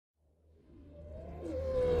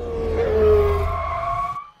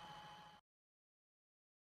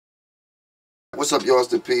What's up, y'all? It's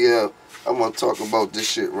the PL. I'm gonna talk about this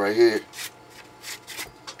shit right here.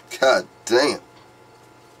 God damn.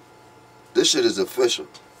 This shit is official.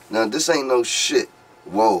 Now, this ain't no shit.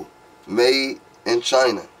 Whoa. Made in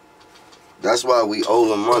China. That's why we owe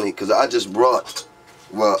them money, because I just brought,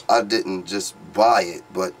 well, I didn't just buy it,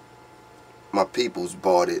 but my peoples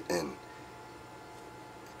bought it, and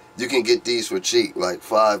you can get these for cheap, like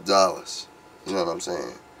 $5. You know what I'm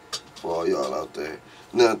saying? For all y'all out there.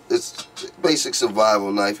 Now, it's basic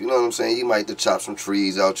survival knife, you know what I'm saying? You might have to chop some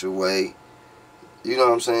trees out your way. You know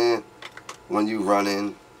what I'm saying? When you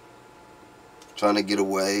running, trying to get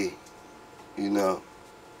away, you know.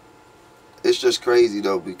 It's just crazy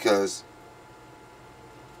though, because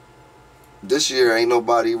this year ain't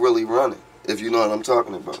nobody really running, if you know what I'm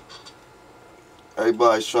talking about.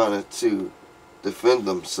 Everybody's trying to defend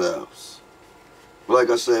themselves. But like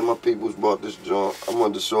I said, my people's bought this joint. I'm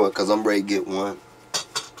going to show it because I'm ready to get one.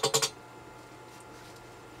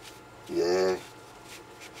 Yeah.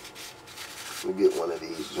 Let me get one of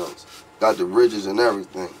these joints. Got the ridges and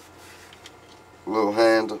everything. Little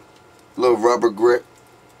handle. Little rubber grip.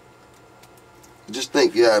 Just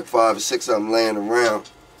think you had 5 or 6 of them laying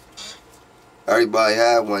around. Everybody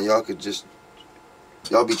had one. Y'all could just,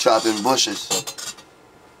 y'all be chopping bushes.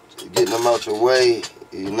 Getting them out your way,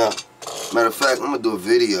 you know. Matter of fact, I'm going to do a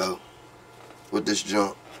video with this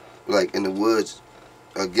joint. Like in the woods.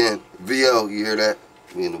 Again, VO, you hear that?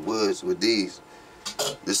 We in the woods with these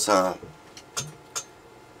this time.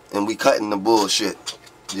 And we cutting the bullshit.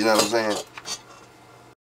 You know what I'm saying?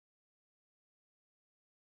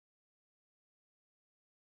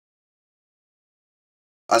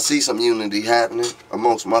 I see some unity happening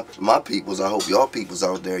amongst my peoples. I hope y'all peoples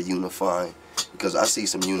out there unifying, because I see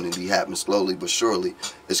some unity happening slowly but surely.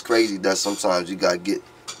 It's crazy that sometimes you gotta get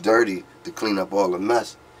dirty to clean up all the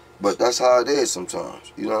mess. But that's how it is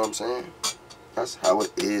sometimes. You know what I'm saying? That's how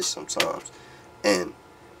it is sometimes. And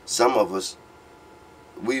some of us,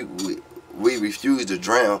 we refuse to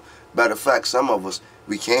drown. Matter of fact, some of us,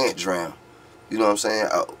 we can't drown. You know what I'm saying?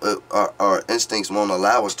 Our instincts won't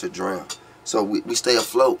allow us to drown. So we stay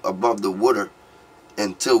afloat above the water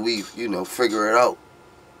until we, you know, figure it out.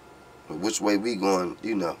 Which way we going,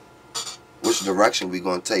 you know, which direction we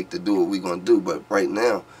going to take to do what we going to do. But right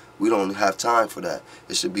now, we don't have time for that.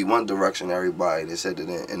 It should be one direction, everybody. They said it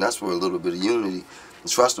in. And that's for a little bit of unity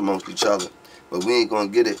and trust amongst each other. But we ain't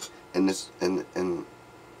going to get it in this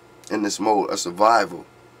mode of survival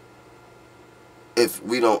if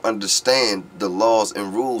we don't understand the laws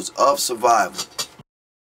and rules of survival.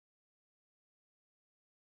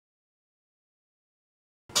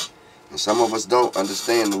 And some of us don't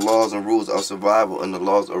understand the laws and rules of survival, and the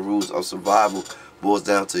laws and rules of survival boils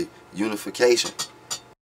down to unification.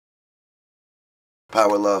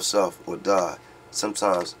 Power, love, self, or die.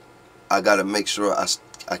 Sometimes I gotta make sure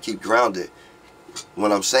I keep grounded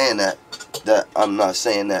when I'm saying that I'm not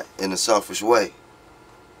saying that in a selfish way.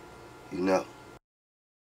 You know.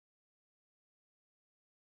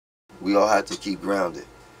 We all have to keep grounded.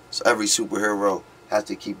 So every superhero has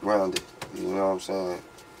to keep grounded. You know what I'm saying?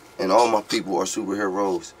 And all my people are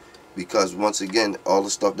superheroes, because once again, all the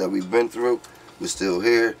stuff that we've been through, we're still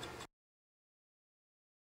here.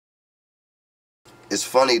 It's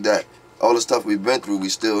funny that all the stuff we've been through, we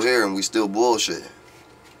still here and we still bullshit.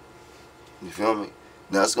 You feel me?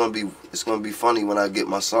 Now it's gonna be funny when I get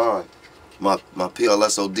my sign, my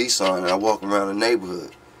PLSOD sign, and I walk around the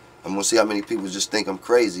neighborhood. I'm gonna see how many people just think I'm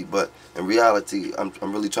crazy, but in reality, I'm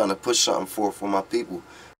really trying to push something for my people.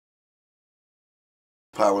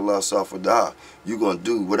 Power, love, self, or die. You're gonna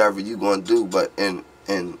do whatever you're gonna do, but in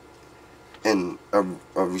a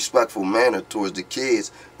respectful manner towards the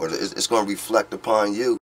kids, or it's gonna reflect upon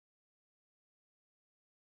you.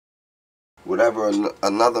 Whatever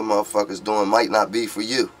another motherfucker's doing might not be for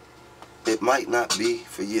you. It might not be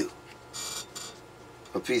for you.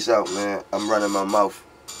 But peace out, man. I'm running my mouth.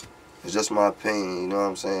 It's just my opinion, you know what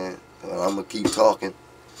I'm saying? I'm gonna keep talking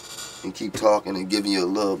and giving you a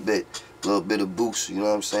little bit of boost, you know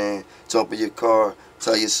what I'm saying? Jump in your car,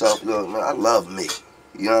 tell yourself, look, man, I love me.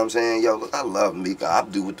 You know what I'm saying? Yo, look, I love me. I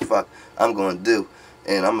do what the fuck I'm gonna do.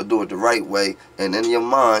 And I'm gonna do it the right way. And in your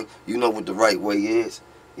mind, you know what the right way is.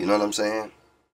 You know what I'm saying?